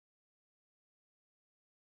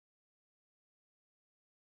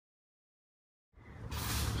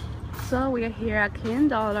So we are here at King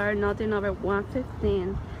Dollar, nothing over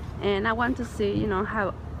 115, and I want to see,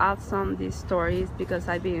 how awesome these store is, because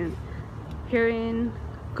I've been hearing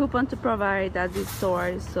coupon to provide at this store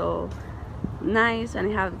is so nice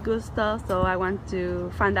and it have good stuff. So I want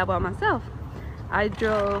to find out about myself. I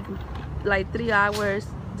drove like 3 hours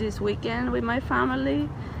this weekend with my family,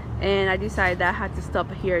 and I decided I had to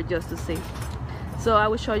stop here just to see. So I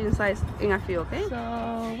will show you inside in a few, okay?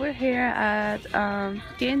 So we're here at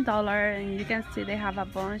King Dollar, and you can see they have a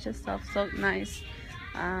bunch of stuff, so nice.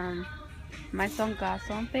 My son got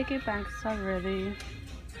some piggy banks already.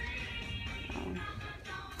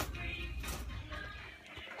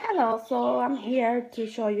 Hello, so I'm here to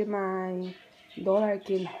show you my Dollar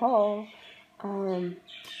King haul.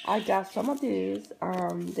 I got some of these.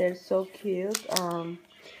 They're so cute.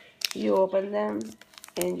 You open them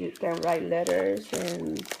and you can write letters,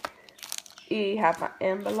 and it have an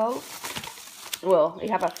envelope. Well, it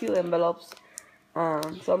have a few envelopes,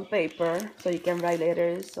 some paper so you can write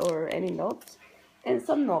letters or any notes, and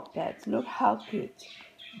some notepads. Look how cute.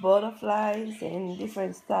 Butterflies in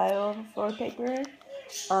different style for paper.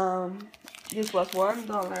 This was $1,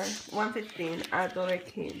 115 at Dollar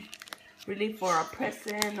King. Really for a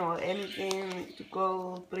present or anything to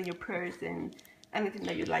go put in your purse and anything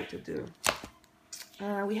that you like to do.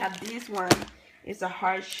 We have this one. It's a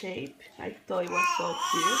heart shape. I thought it was so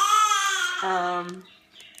cute.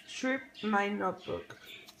 Strip my notebook.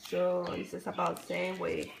 So this is about the same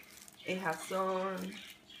way. It has some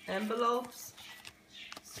envelopes,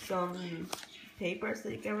 some paper so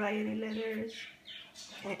you can write any letters,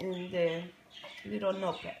 and the little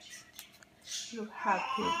notepads. Look how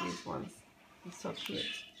cute these ones. It's so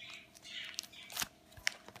cute.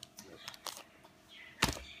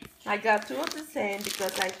 I got two of the same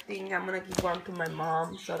because I think I'm gonna give one to my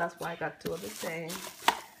mom, so that's why I got two of the same.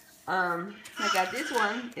 I got this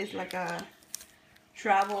one. It's like a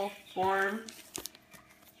travel form,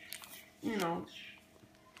 I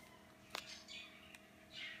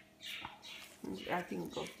think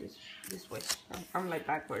it goes this way. I'm like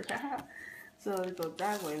backwards. So it goes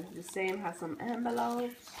that way. The same has some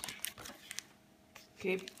envelopes.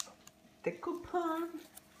 Keep the coupon.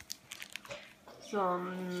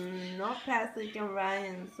 Some notepads that you can write,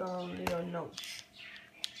 and some little notes.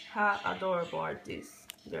 How adorable are these?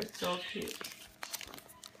 They're so cute.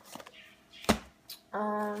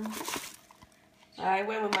 I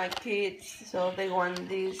went with my kids, so they want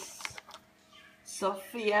this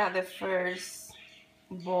Sophia the First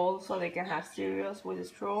bowl so they can have cereals with a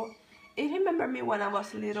straw. It remember me when I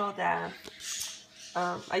was little that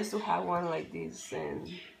I used to have one like this,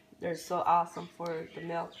 and they're so awesome for the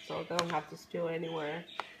milk, so they don't have to spill anywhere.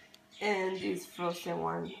 And this frozen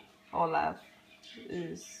one, Olaf,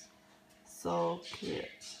 is so cute.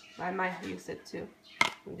 I might use it too.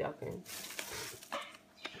 I'm joking.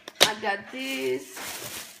 I got this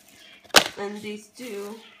and these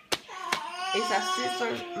two. It's a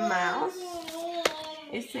scissor mouse.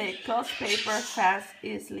 It says cuts paper fast,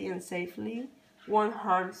 easily, and safely. Won't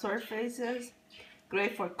harm surfaces.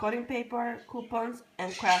 Great for cutting paper, coupons,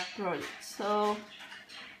 and craft projects. So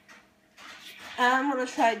I'm gonna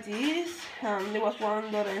try this. It was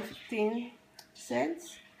 $1.15.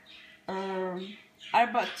 I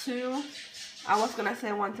bought two. I was gonna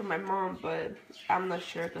send one to my mom, but I'm not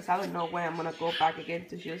sure because I don't know when I'm gonna go back again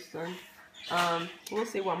to Houston. We'll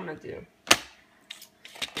see what I'm gonna do.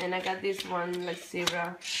 And I got this one, like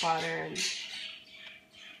zebra pattern.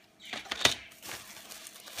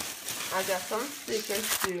 I got some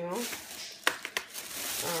stickers too.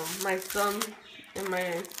 My son and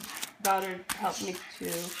my daughter helped me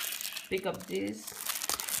to pick up these.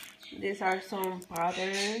 These are some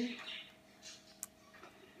patterns.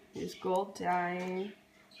 This gold tie.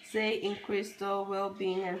 Say in crystal,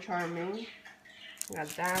 well-being and charming. I got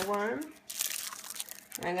that one.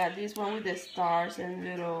 I got this one with the stars and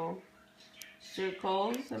little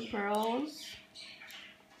circles and pearls.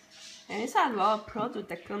 And it's a lot of product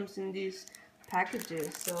that comes in these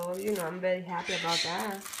packages, so I'm very happy about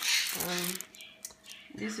that.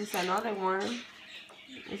 This is another one.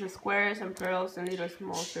 It's a squares and pearls and little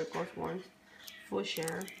small circles ones.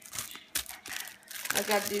 Fuchsia. I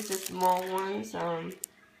got these small ones. I'm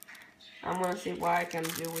gonna see what I can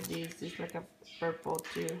do with these. It's like a purple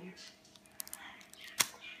too.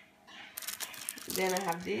 Then I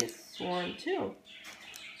have this one too.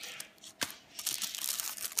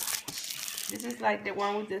 This is like the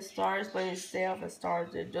one with the stars, but instead of the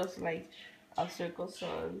stars, they're just like a circle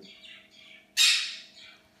sun.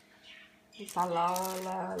 It's a la.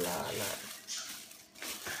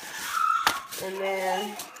 And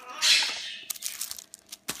then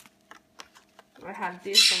I have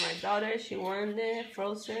this for my daughter. She wanted it,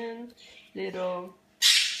 frozen little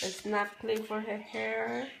snap clip for her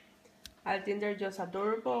hair. I think they're just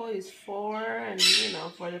adorable. It's 4, and you know,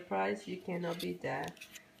 for the price, you cannot beat that.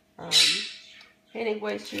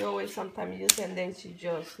 Anyway, she always sometimes use it and then she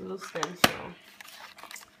just lose them. So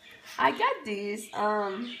I got this.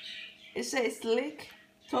 It says slick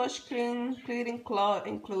touchscreen cleaning cloth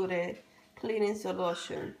included cleaning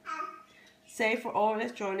solution. Safe for all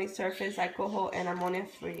electronic surface, alcohol and ammonia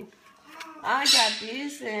free. I got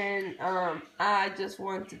this and I just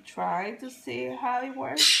want to try to see how it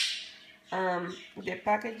works. The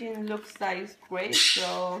packaging looks like it's great,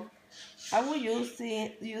 so I will use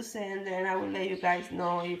it and then I will let you guys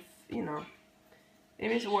know if you know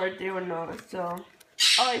if it's worth it or not. So,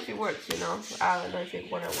 or if it works, you know. I don't know if it's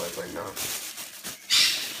gonna work or not.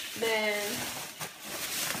 Then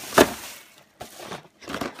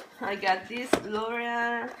I got this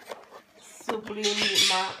L'Oreal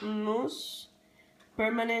Sublime Mousse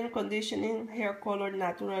Permanent Conditioning Hair Color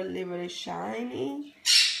Natural Liberty Shiny.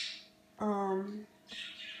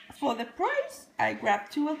 For the price, I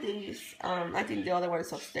grabbed 2 of these. I think the other one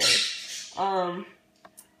is upstairs.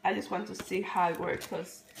 I just want to see how it works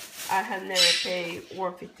because I had never paid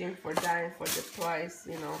 $1.15 for that, and for the price,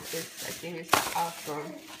 you know, I think it's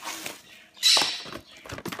awesome.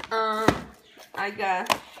 I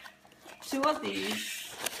got 2 of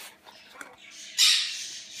these.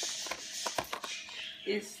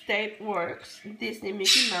 It's Tape Works Disney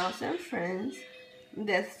Mickey Mouse and Friends.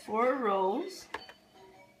 There's 4 rows,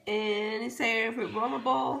 and it's a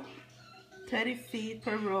removable 30 feet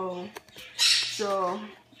per row. So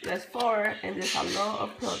there's 4, and there's a lot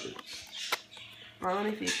of products. I don't know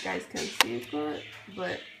if you guys can see it good,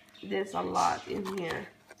 but there's a lot in here.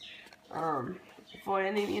 For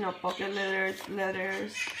any, you know, pocket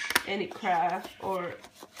letters, any craft or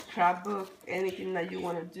craft book, anything that you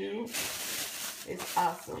want to do, it's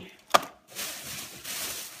awesome.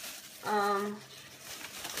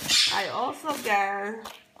 I also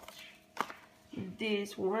got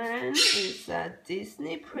this one. Is a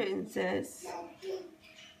Disney Princess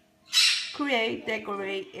Create,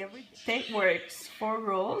 Decorate, Everything. Tape Works 4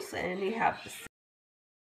 rolls, and it has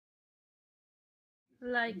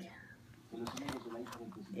like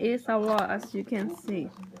it's a lot, as you can see.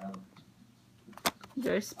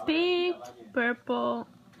 There's pink, purple,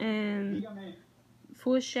 and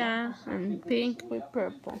fuchsia, and pink with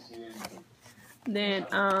purple. Then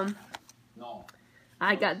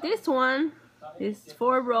I got this one. It's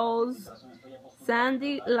 4 rolls,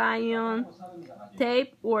 Sandy Lion,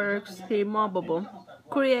 Tape Works, removable,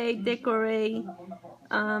 Create, Decorate,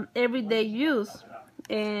 everyday use,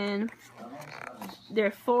 and there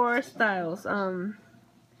are 4 styles.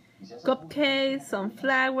 Cupcakes, some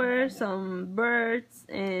flowers, some birds,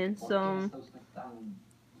 and some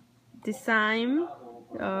design,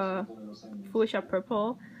 fuchsia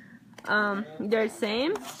purple. They're the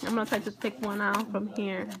same. I'm gonna try to take one out from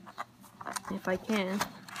here if I can.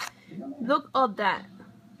 Look at that.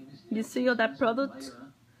 You see all that product?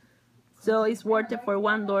 So it's worth it for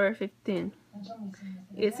 $1.15.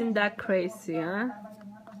 Isn't that crazy, huh?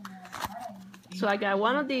 So I got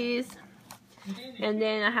one of these, and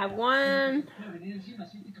then I have one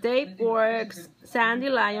Tape Works Sandy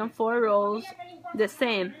Lion 4 rolls, the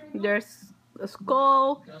same. There's a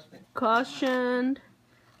skull, caution,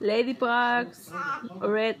 ladybugs,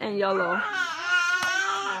 red and yellow.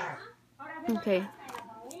 Okay,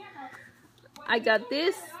 I got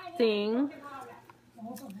this thing.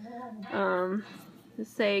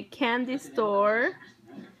 Say candy store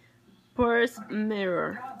purse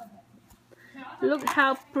mirror. Look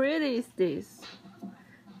how pretty is this.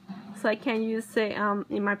 So I can use it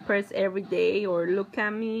in my purse every day, or look at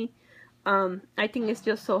me. I think it's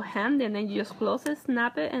just so handy, and then you just close it,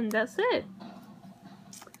 snap it, and that's it.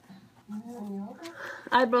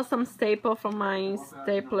 I brought some staple from my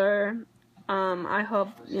stapler. I hope,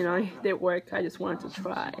 you know, they work. I just wanted to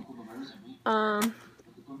try.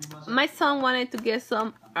 My son wanted to get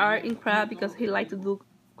some art and craft because he liked to do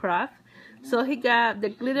craft. So he got the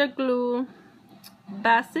glitter glue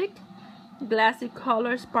basic glassy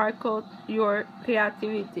color sparkle your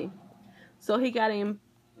creativity. So he got in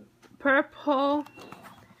purple,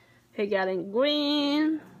 he got in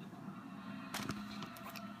green,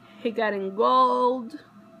 he got in gold,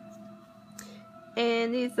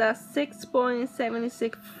 and it's a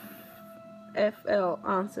 6.76 FL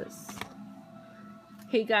ounces.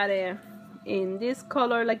 He got it in this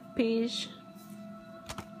color, like peach.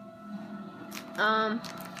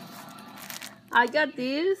 I got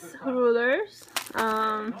these rulers,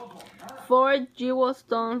 4 jewel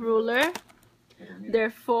stone ruler. They're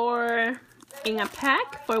for in a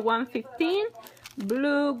pack for $1.15.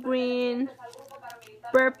 Blue, green,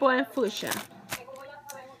 purple, and fuchsia.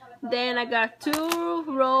 Then I got 2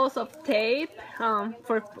 rolls of tape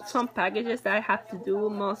for some packages that I have to do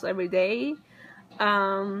most every day.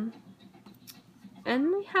 And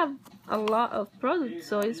we have a lot of products,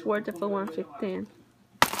 so it's worth it for $1.15.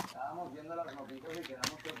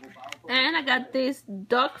 And I got this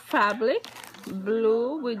duck fabric,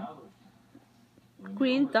 blue with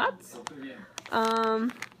green dots.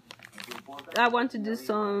 I want to do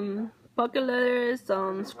some pocket letters,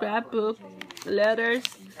 some scrapbook letters,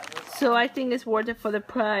 so I think it's worth it for the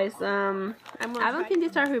price. I don't think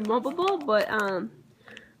these are removable, but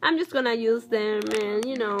I'm just gonna use them, and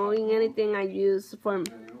you know, in anything I use for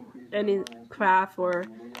any craft or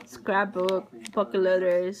scrapbook, pocket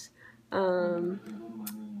letters,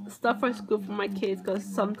 stuff for school for my kids, because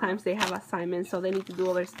sometimes they have assignments, so they need to do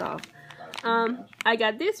other stuff. I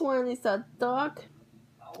got this one. It's a duck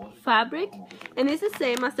fabric, and it's the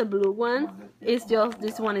same as the blue one. It's just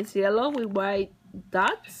this one is yellow with white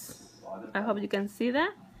dots. I hope you can see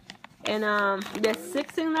that. And there's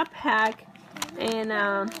 6 in a pack, and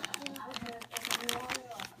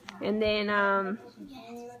then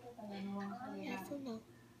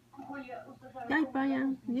hi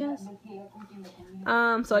Brian, yes.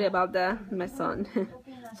 Sorry about that, my son.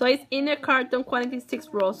 So it's inner carton, quantity 6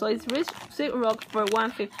 rolls. So it's 6 rolls for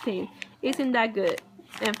 $1.15. Isn't that good?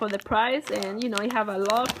 And for the price, and you know, you have a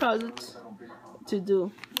lot of products to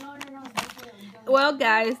do. Well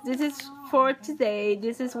guys, this is for today.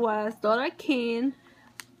 This was Dollar King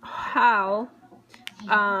haul,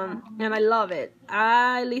 and I love it.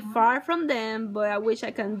 I live far from them, but I wish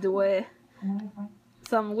I can do it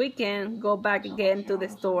some weekend, go back again to the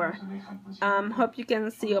store. Hope you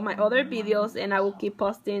can see all my other videos, and I will keep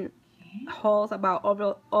posting hauls about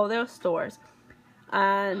other stores.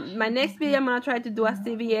 And my next video, I'm gonna try to do a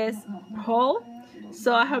CVS haul,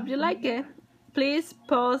 so I hope you like it. Please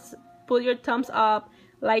put your thumbs up,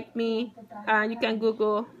 like me, and you can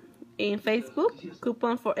Google in Facebook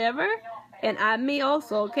Coupon Forever and add me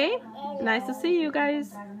also. Okay, nice to see you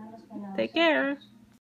guys. Take care.